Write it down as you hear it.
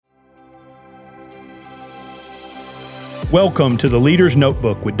Welcome to the Leader's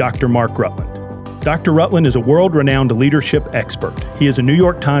Notebook with Dr. Mark Rutland. Dr. Rutland is a world-renowned leadership expert. He is a New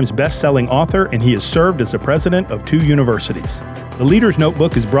York Times best-selling author, and he has served as the president of 2 universities. The Leader's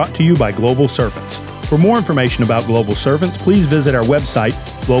Notebook is brought to you by Global Servants. For more information about Global Servants, please visit our website,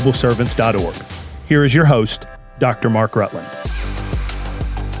 globalservants.org. Here is your host, Dr. Mark Rutland.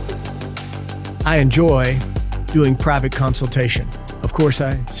 I enjoy doing private consultation. Of course,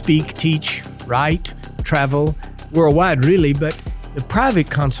 I speak, teach, write, travel, worldwide really, but the private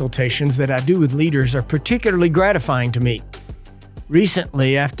consultations that I do with leaders are particularly gratifying to me.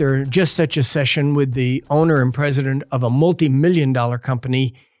 Recently, after just such a session with the owner and president of a multi-million-dollar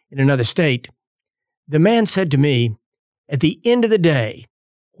company in another state, the man said to me, at the end of the day,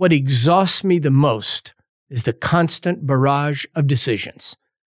 what exhausts me the most is the constant barrage of decisions.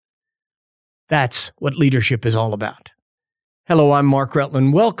 That's what leadership is all about. Hello, I'm Mark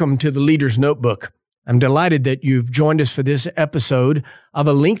Rutland. Welcome to the Leader's Notebook. I'm delighted that you've joined us for this episode of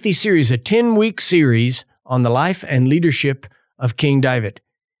a lengthy series, a 10-week series on the life and leadership of King David.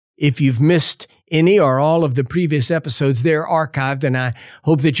 If you've missed any or all of the previous episodes, they're archived, and I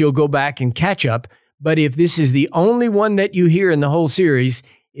hope that you'll go back and catch up. But if this is the only one that you hear in the whole series,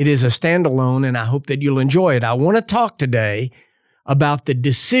 it is a standalone, and I hope that you'll enjoy it. I want to talk today about the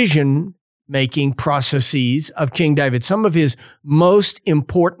decision-making processes of King David, some of his most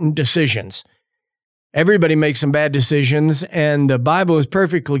important decisions. Everybody makes some bad decisions, and the Bible is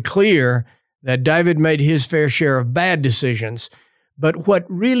perfectly clear that David made his fair share of bad decisions. But what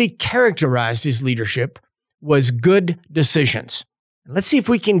really characterized his leadership was good decisions. Let's see if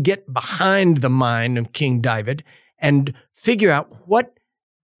we can get behind the mind of King David and figure out what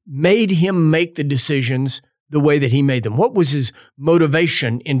made him make the decisions the way that he made them. What was his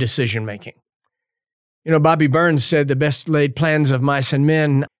motivation in decision-making? You know, Bobby Burns said, the best laid plans of mice and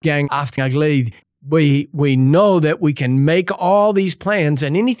men, gang often ugly. We know that we can make all these plans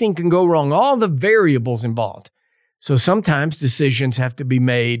and anything can go wrong, all the variables involved. So sometimes decisions have to be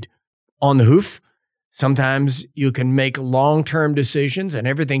made on the hoof. Sometimes you can make long-term decisions and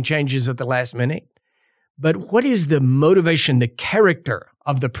everything changes at the last minute. But what is the motivation, the character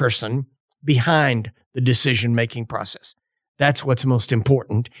of the person behind the decision-making process? That's what's most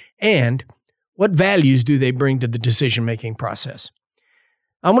important. And what values do they bring to the decision-making process?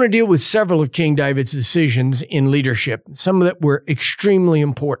 I want to deal with several of King David's decisions in leadership, some that were extremely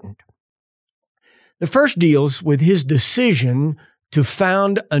important. The first deals with his decision to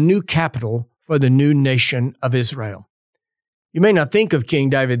found a new capital for the new nation of Israel. You may not think of King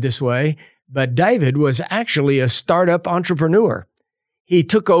David this way, but David was actually a startup entrepreneur. He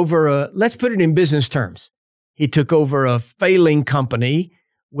took over let's put it in business terms. He took over a failing company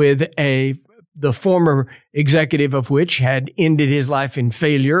with the former executive of which had ended his life in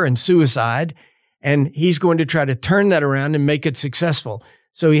failure and suicide, and he's going to try to turn that around and make it successful.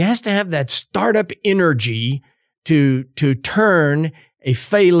 So he has to have that startup energy to turn a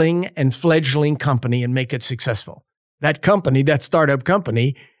failing and fledgling company and make it successful. That company, that startup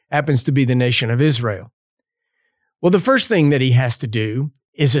company, happens to be the nation of Israel. Well, the first thing that he has to do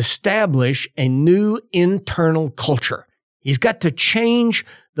is establish a new internal culture. He's got to change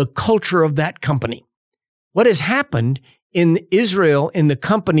the culture of that company. What has happened in Israel, in the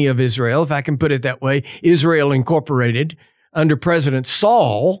company of Israel, if I can put it that way, Israel Incorporated, under President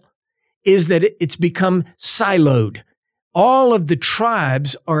Saul, is that it's become siloed. All of the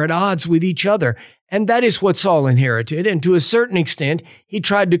tribes are at odds with each other, and that is what Saul inherited. And to a certain extent, he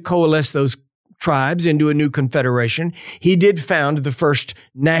tried to coalesce those tribes into a new confederation. He did found the first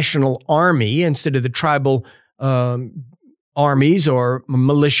national army instead of the tribal armies or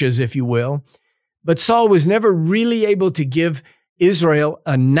militias, if you will. But Saul was never really able to give Israel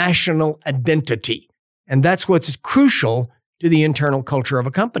a national identity. And that's what's crucial to the internal culture of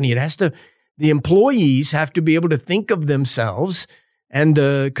a company. The employees have to be able to think of themselves, and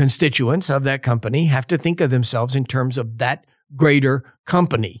the constituents of that company have to think of themselves in terms of that greater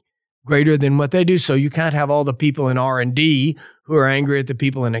company, greater than what they do. So you can't have all the people in R&D who are angry at the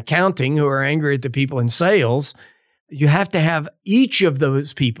people in accounting, who are angry at the people in sales. You have to have each of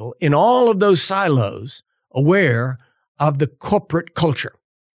those people in all of those silos aware of the corporate culture.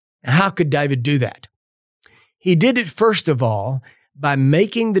 Now, how could David do that? He did it, first of all, by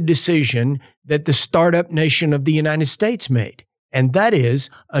making the decision that the startup nation of the United States made, and that is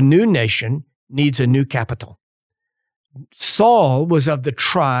a new nation needs a new capital. Saul was of the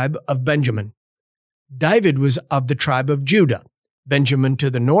tribe of Benjamin. David was of the tribe of Judah. Benjamin to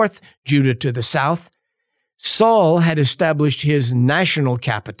the north, Judah to the south. Saul had established his national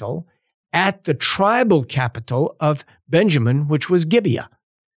capital at the tribal capital of Benjamin, which was Gibeah.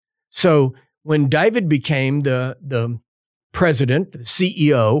 So when David became the president, the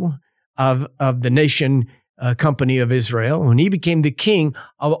CEO of the nation company of Israel. When he became the king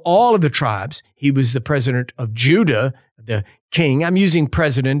of all of the tribes, he was the president of Judah, the king. I'm using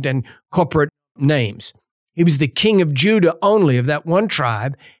president and corporate names. He was the king of Judah only, of that one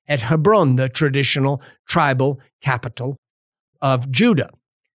tribe at Hebron, the traditional tribal capital of Judah,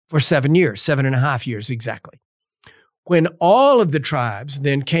 for 7 years, 7.5 years exactly. When all of the tribes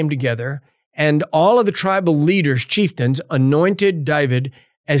then came together and all of the tribal leaders, chieftains, anointed David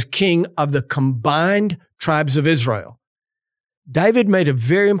as king of the combined tribes of Israel, David made a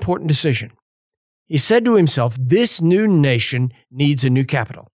very important decision. He said to himself, this new nation needs a new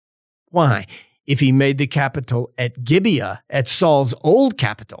capital. Why? If he made the capital at Gibeah, at Saul's old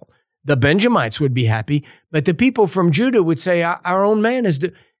capital, the Benjamites would be happy, but the people from Judah would say, our own man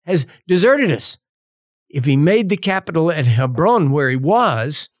has deserted us. If he made the capital at Hebron, where he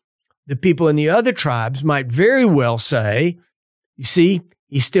was, the people in the other tribes might very well say, you see,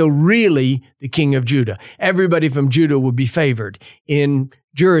 he's still really the king of Judah. Everybody from Judah would be favored in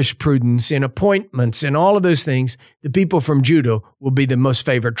jurisprudence, in appointments, in all of those things. The people from Judah will be the most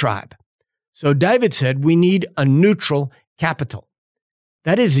favored tribe. So David said, we need a neutral capital.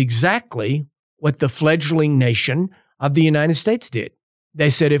 That is exactly what the fledgling nation of the United States did. They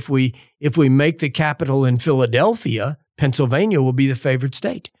said, if we make the capital in Philadelphia, Pennsylvania will be the favored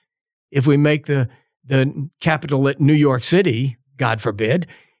state. If we make the capital at New York City, God forbid,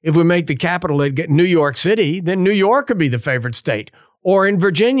 if we make the capital at New York City, then New York could be the favored state. Or in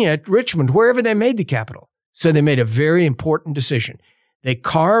Virginia, at Richmond, wherever they made the capital. So they made a very important decision. They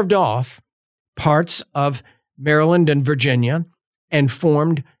carved off parts of Maryland and Virginia and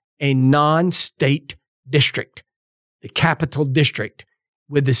formed a non-state district, the capital district,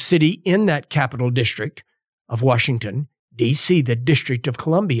 with the city in that capital district of Washington, D.C., the District of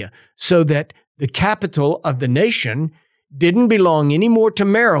Columbia, so that the capital of the nation didn't belong any more to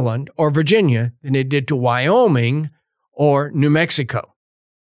Maryland or Virginia than it did to Wyoming or New Mexico.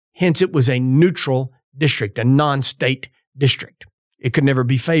 Hence, it was a neutral district, a non-state district. It could never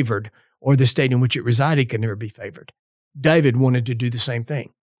be favored, or the state in which it resided could never be favored. David wanted to do the same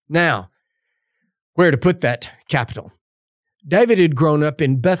thing. Now, where to put that capital? David had grown up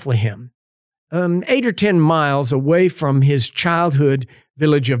in Bethlehem, 8 or 10 miles away from his childhood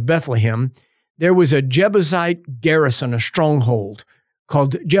village of Bethlehem. There was a Jebusite garrison, a stronghold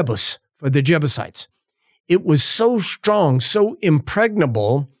called Jebus for the Jebusites. It was so strong, so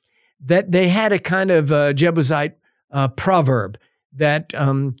impregnable, that they had a kind of Jebusite proverb that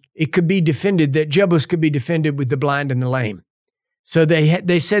it could be defended, that Jebus could be defended with the blind and the lame. So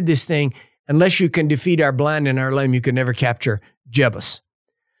they said this thing, unless you can defeat our blind and our lame, you can never capture Jebus.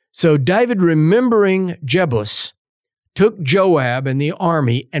 So David, remembering Jebus, took Joab and the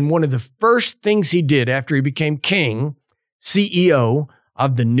army, and one of the first things he did after he became king, CEO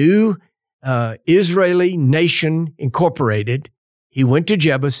of the new Israeli nation incorporated, he went to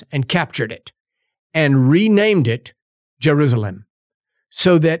Jebus and captured it and renamed it Jerusalem.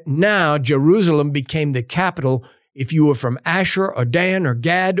 So that now Jerusalem became the capital. If you were from Asher or Dan or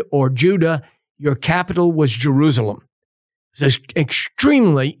Gad or Judah, your capital was Jerusalem. It's an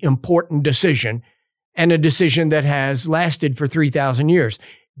extremely important decision, and a decision that has lasted for 3,000 years.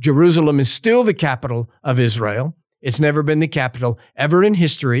 Jerusalem is still the capital of Israel. It's never been the capital ever in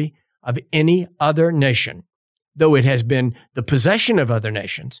history of any other nation. Though it has been the possession of other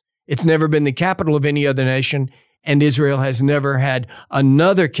nations, it's never been the capital of any other nation, and Israel has never had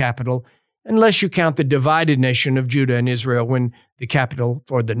another capital, unless you count the divided nation of Judah and Israel when the capital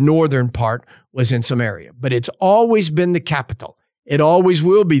for the northern part was in Samaria. But it's always been the capital. It always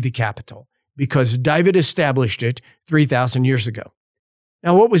will be the capital because David established it 3,000 years ago.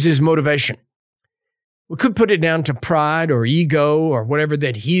 Now, what was his motivation? We could put it down to pride or ego or whatever,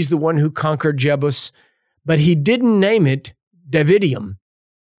 that he's the one who conquered Jebus, but he didn't name it Davidium.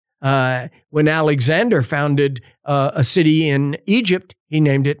 When Alexander founded a city in Egypt, he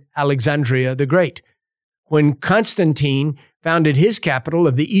named it Alexandria the Great. When Constantine founded his capital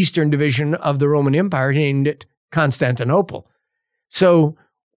of the eastern division of the Roman Empire, he named it Constantinople. So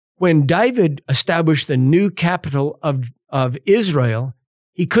when David established the new capital of Israel,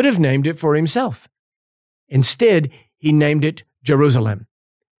 he could have named it for himself. Instead, he named it Jerusalem.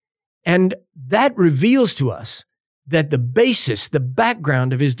 And that reveals to us that the basis, the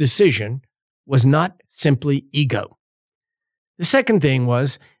background of his decision was not simply ego. The second thing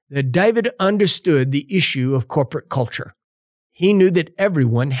was that David understood the issue of corporate culture. He knew that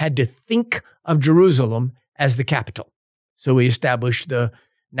everyone had to think of Jerusalem as the capital. So he established the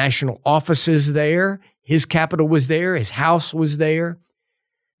national offices there. His capital was there. His house was there.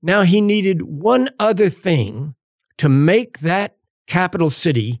 Now he needed one other thing to make that capital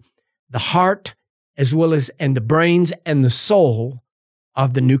city the heart as well as and the brains and the soul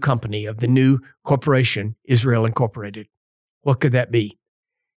of the new company, of the new corporation, Israel Incorporated. What could that be?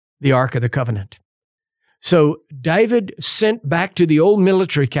 The Ark of the Covenant. So David sent back to the old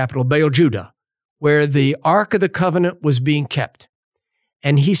military capital, Baal Judah, where the Ark of the Covenant was being kept.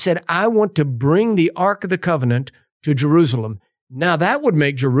 And he said, I want to bring the Ark of the Covenant to Jerusalem. Now that would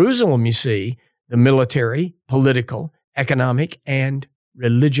make Jerusalem, you see, the military, political, economic, and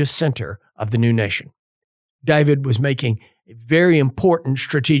religious center of the new nation. David was making a very important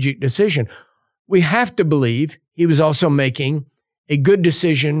strategic decision. We have to believe he was also making a good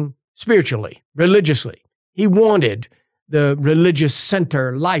decision spiritually, religiously. He wanted the religious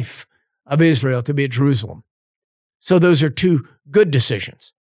center life of Israel to be at Jerusalem. So those are two good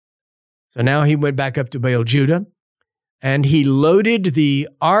decisions. So now he went back up to Baal Judah, and he loaded the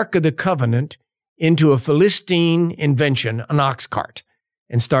Ark of the Covenant into a Philistine invention, an ox cart,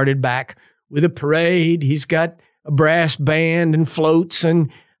 and started back with a parade. He's got a brass band and floats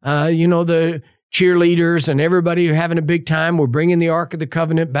and, the cheerleaders and everybody are having a big time. We're bringing the Ark of the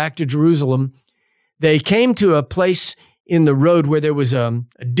Covenant back to Jerusalem. They came to a place in the road where there was a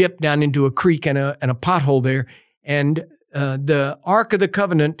dip down into a creek and a pothole there. And the Ark of the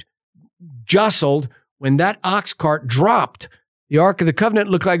Covenant jostled. When that ox cart dropped, the Ark of the Covenant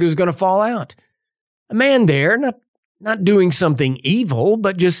looked like it was going to fall out. A man there, not doing something evil,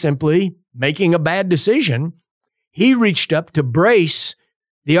 but just simply making a bad decision, he reached up to brace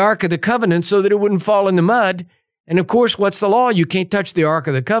the Ark of the Covenant so that it wouldn't fall in the mud. And of course, what's the law? You can't touch the Ark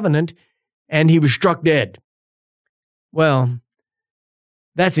of the Covenant. And he was struck dead. Well,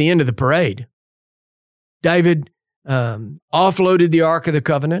 that's the end of the parade. David offloaded the Ark of the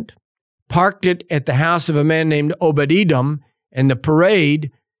Covenant, parked it at the house of a man named Obed-Edom, and the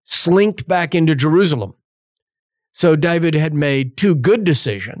parade slinked back into Jerusalem. So David had made two good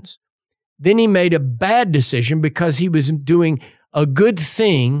decisions. Then he made a bad decision because he was doing a good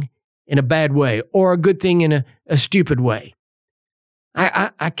thing in a bad way or a good thing in a stupid way.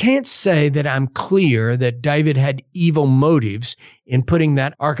 I can't say that I'm clear that David had evil motives in putting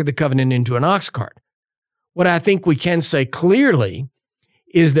that Ark of the Covenant into an ox cart. What I think we can say clearly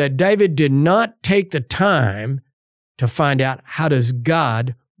is that David did not take the time to find out, how does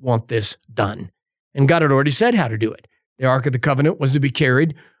God want this done? And God had already said how to do it. The Ark of the Covenant was to be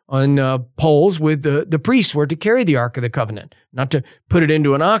carried on poles with the priests were to carry the Ark of the Covenant, not to put it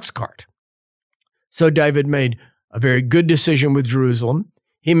into an ox cart. So David made a very good decision with Jerusalem.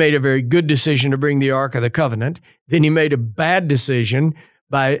 He made a very good decision to bring the Ark of the Covenant. Then he made a bad decision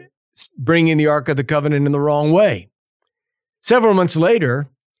by bringing the Ark of the Covenant in the wrong way. Several months later,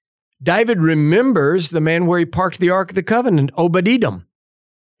 David remembers the man where he parked the Ark of the Covenant, Obed-Edom.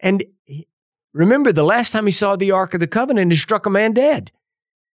 And remember, the last time he saw the Ark of the Covenant, it struck a man dead.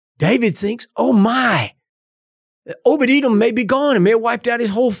 David thinks, oh my, Obed-Edom may be gone and may have wiped out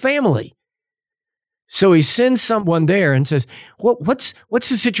his whole family. So he sends someone there and says, what's the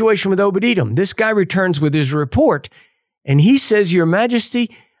situation with Obed-Edom? This guy returns with his report, and he says, Your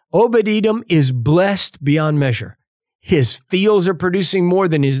Majesty, Obed-Edom is blessed beyond measure. His fields are producing more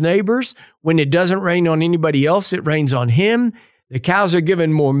than his neighbors. When it doesn't rain on anybody else, it rains on him. The cows are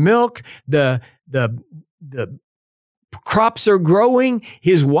giving more milk. The crops are growing.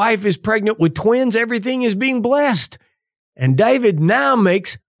 His wife is pregnant with twins. Everything is being blessed. And David now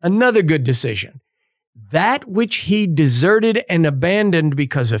makes another good decision. That which he deserted and abandoned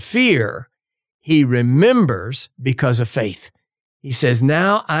because of fear, he remembers because of faith. He says,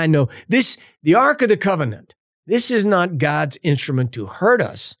 now I know this, the Ark of the Covenant. This is not God's instrument to hurt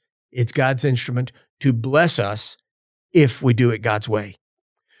us. It's God's instrument to bless us if we do it God's way.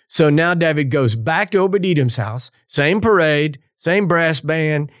 So now David goes back to Obed-Edom's house, same parade, same brass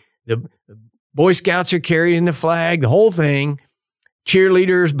band. The Boy Scouts are carrying the flag, the whole thing,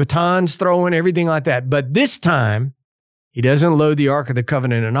 cheerleaders, batons throwing, everything like that. But this time, he doesn't load the Ark of the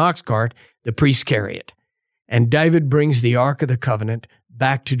Covenant in an ox cart. The priests carry it. And David brings the Ark of the Covenant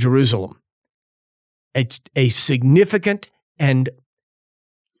back to Jerusalem. It's a significant and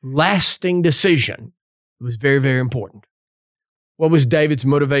lasting decision. It was very, very important. What was David's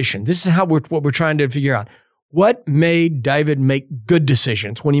motivation? This is what we're trying to figure out. What made David make good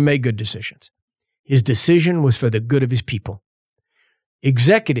decisions when he made good decisions? His decision was for the good of his people.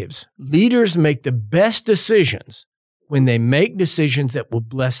 Executives, leaders make the best decisions when they make decisions that will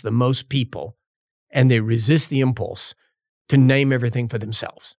bless the most people, and they resist the impulse to name everything for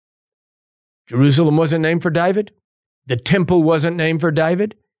themselves. Jerusalem wasn't named for David. The temple wasn't named for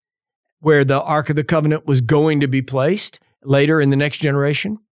David, where the Ark of the Covenant was going to be placed later in the next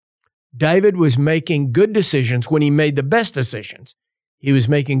generation. David was making good decisions when he made the best decisions. He was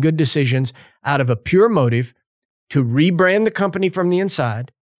making good decisions out of a pure motive to rebrand the company from the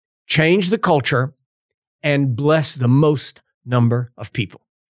inside, change the culture, and bless the most number of people.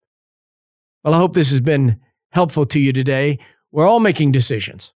 Well, I hope this has been helpful to you today. We're all making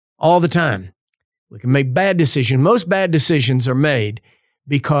decisions all the time. We can make bad decisions. Most bad decisions are made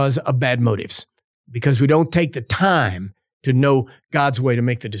because of bad motives, because we don't take the time to know God's way to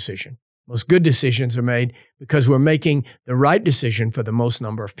make the decision. Most good decisions are made because we're making the right decision for the most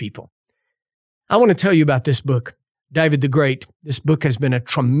number of people. I want to tell you about this book, David the Great. This book has been a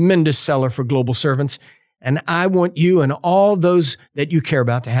tremendous seller for global servants, and I want you and all those that you care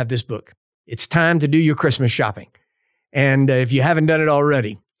about to have this book. It's time to do your Christmas shopping. And if you haven't done it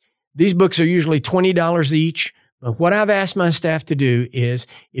already, these books are usually $20 each. But what I've asked my staff to do is,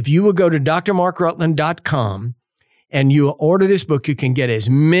 if you will go to drmarkrutland.com and you order this book, you can get as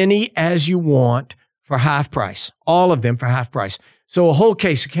many as you want for half price, all of them for half price. So a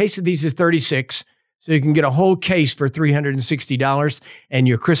case of these is 36. So you can get a whole case for $360 and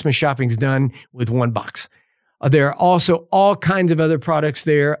your Christmas shopping's done with one box. There are also all kinds of other products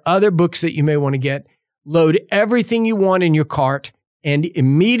there, other books that you may want to get. Load everything you want in your cart, and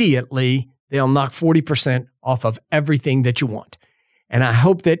immediately they'll knock 40% off of everything that you want. And I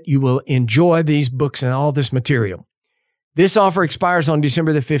hope that you will enjoy these books and all this material. This offer expires on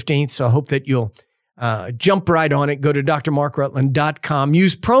December the 15th, so I hope that you'll jump right on it. Go to drmarkrutland.com.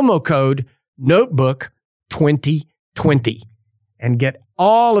 Use promo code Notebook2020 and get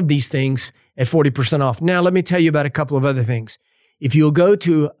all of these things at 40% off. Now, let me tell you about a couple of other things. If you'll go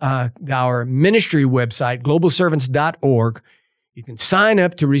to our ministry website, globalservants.org, you can sign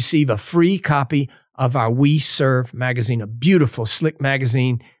up to receive a free copy of our We Serve magazine, a beautiful, slick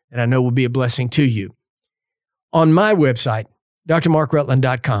magazine that I know will be a blessing to you. On my website,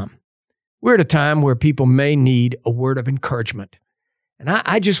 drmarkrutland.com, we're at a time where people may need a word of encouragement. And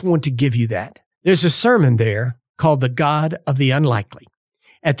I just want to give you that. There's a sermon there called The God of the Unlikely.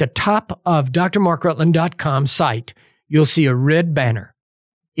 At the top of drmarkrutland.com site, you'll see a red banner.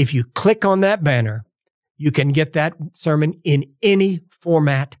 If you click on that banner, you can get that sermon in any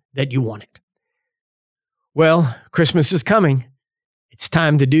format that you want it. Well, Christmas is coming. It's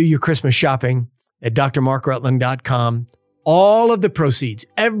time to do your Christmas shopping at drmarkrutland.com. All of the proceeds,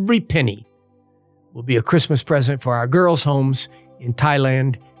 every penny, will be a Christmas present for our girls' homes in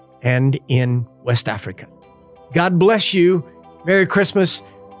Thailand and in West Africa. God bless you. Merry Christmas.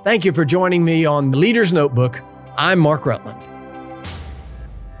 Thank you for joining me on The Leader's Notebook. I'm Mark Rutland.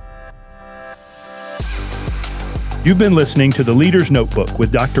 You've been listening to The Leader's Notebook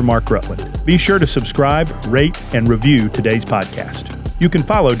with Dr. Mark Rutland. Be sure to subscribe, rate, and review today's podcast. You can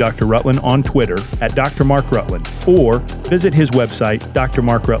follow Dr. Rutland on Twitter at Dr. Mark Rutland or visit his website,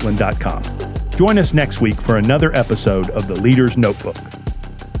 drmarkrutland.com. Join us next week for another episode of The Leader's Notebook.